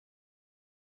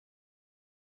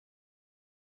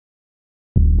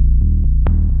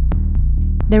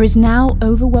There is now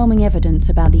overwhelming evidence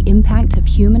about the impact of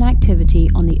human activity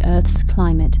on the Earth's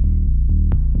climate.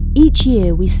 Each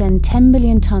year we send 10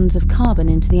 billion tons of carbon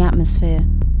into the atmosphere.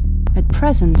 At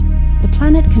present, the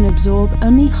planet can absorb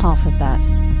only half of that.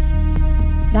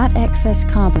 That excess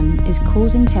carbon is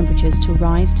causing temperatures to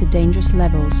rise to dangerous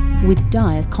levels with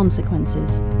dire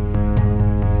consequences.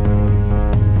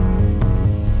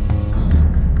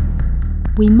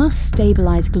 We must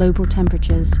stabilize global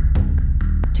temperatures.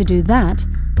 To do that,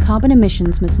 carbon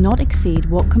emissions must not exceed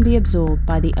what can be absorbed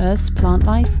by the Earth's plant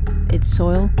life, its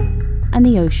soil, and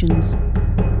the oceans.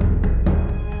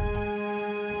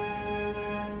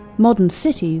 Modern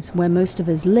cities, where most of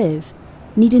us live,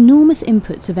 need enormous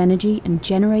inputs of energy and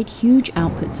generate huge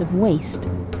outputs of waste.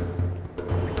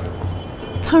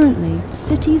 Currently,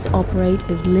 cities operate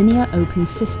as linear open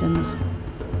systems.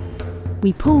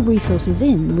 We pull resources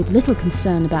in with little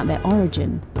concern about their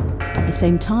origin. At the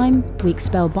same time, we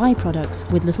expel byproducts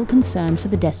with little concern for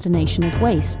the destination of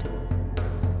waste.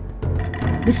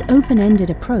 This open-ended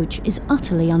approach is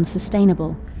utterly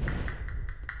unsustainable.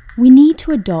 We need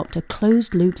to adopt a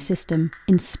closed-loop system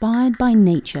inspired by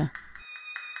nature.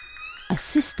 A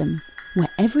system where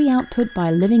every output by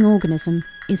a living organism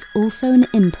is also an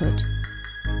input,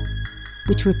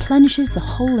 which replenishes the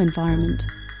whole environment.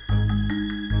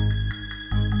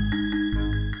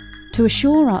 To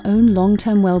assure our own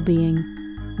long-term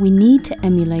well-being, we need to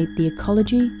emulate the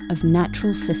ecology of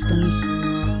natural systems.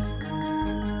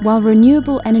 While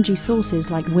renewable energy sources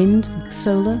like wind,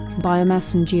 solar,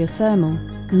 biomass and geothermal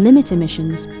limit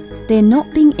emissions, they are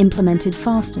not being implemented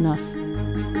fast enough.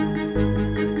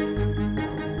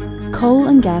 Coal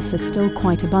and gas are still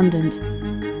quite abundant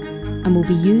and will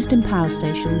be used in power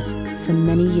stations for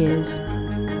many years.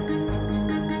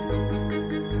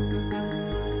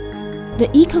 The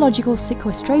Ecological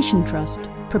Sequestration Trust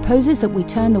proposes that we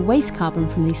turn the waste carbon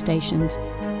from these stations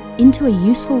into a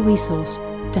useful resource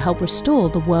to help restore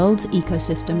the world's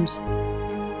ecosystems.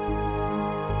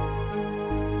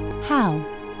 How?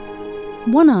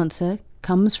 One answer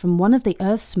comes from one of the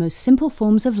Earth's most simple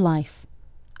forms of life,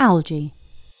 algae.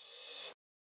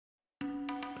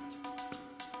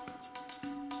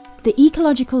 The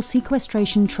Ecological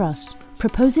Sequestration Trust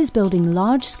proposes building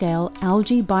large-scale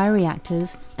algae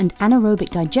bioreactors and anaerobic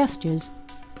digesters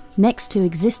next to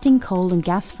existing coal and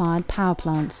gas-fired power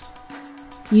plants,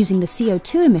 using the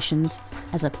CO2 emissions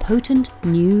as a potent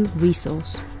new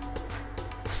resource.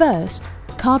 First,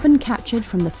 carbon captured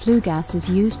from the flue gas is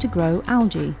used to grow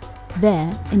algae.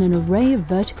 There, in an array of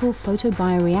vertical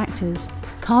photobioreactors,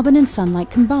 carbon and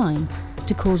sunlight combine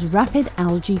to cause rapid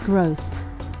algae growth.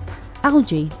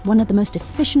 Algae, one of the most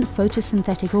efficient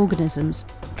photosynthetic organisms,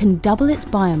 can double its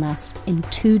biomass in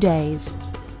 2 days.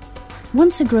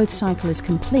 Once a growth cycle is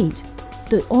complete,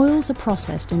 the oils are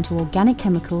processed into organic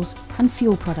chemicals and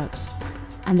fuel products,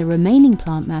 and the remaining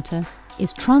plant matter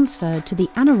is transferred to the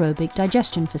anaerobic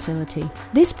digestion facility.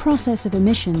 This process of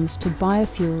emissions to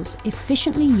biofuels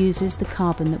efficiently uses the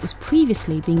carbon that was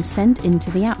previously being sent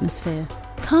into the atmosphere.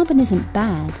 Carbon isn't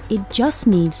bad, it just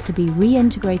needs to be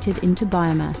reintegrated into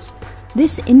biomass.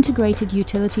 This integrated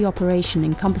utility operation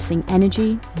encompassing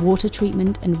energy, water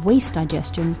treatment and waste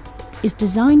digestion is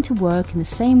designed to work in the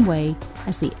same way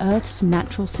as the Earth's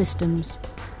natural systems.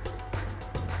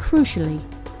 Crucially,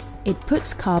 it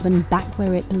puts carbon back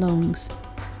where it belongs,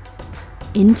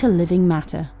 into living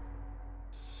matter.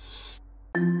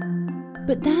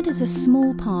 But that is a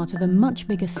small part of a much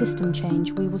bigger system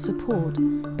change we will support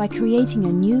by creating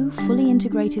a new, fully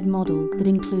integrated model that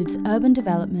includes urban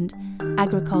development,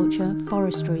 agriculture,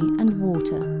 forestry and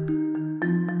water.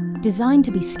 Designed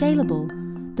to be scalable,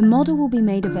 the model will be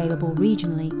made available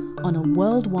regionally on a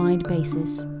worldwide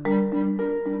basis.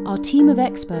 Our team of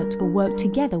experts will work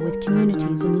together with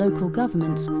communities and local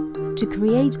governments to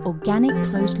create organic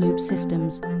closed-loop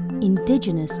systems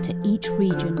indigenous to each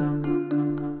region.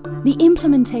 The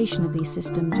implementation of these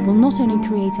systems will not only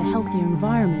create a healthier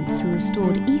environment through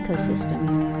restored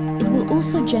ecosystems, it will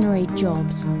also generate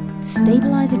jobs,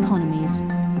 stabilize economies,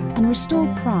 and restore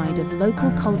pride of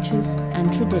local cultures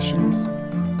and traditions.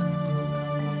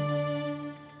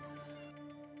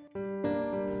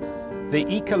 The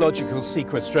ecological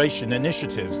sequestration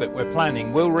initiatives that we're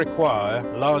planning will require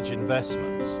large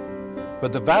investments,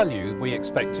 but the value we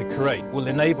expect to create will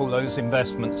enable those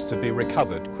investments to be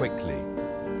recovered quickly.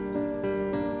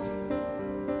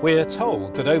 We are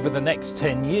told that over the next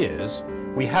 10 years,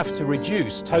 we have to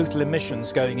reduce total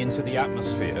emissions going into the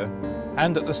atmosphere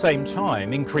and at the same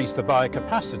time increase the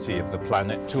biocapacity of the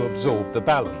planet to absorb the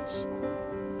balance.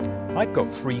 I've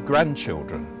got 3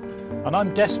 grandchildren, and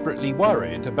I'm desperately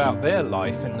worried about their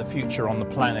life in the future on the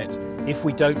planet if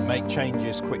we don't make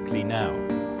changes quickly now.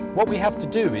 What we have to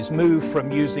do is move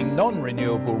from using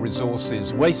non-renewable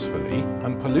resources wastefully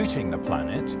and polluting the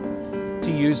planet to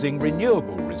using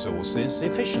renewable resources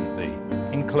efficiently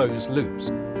in closed loops.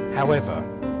 However,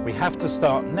 we have to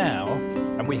start now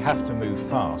and we have to move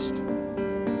fast.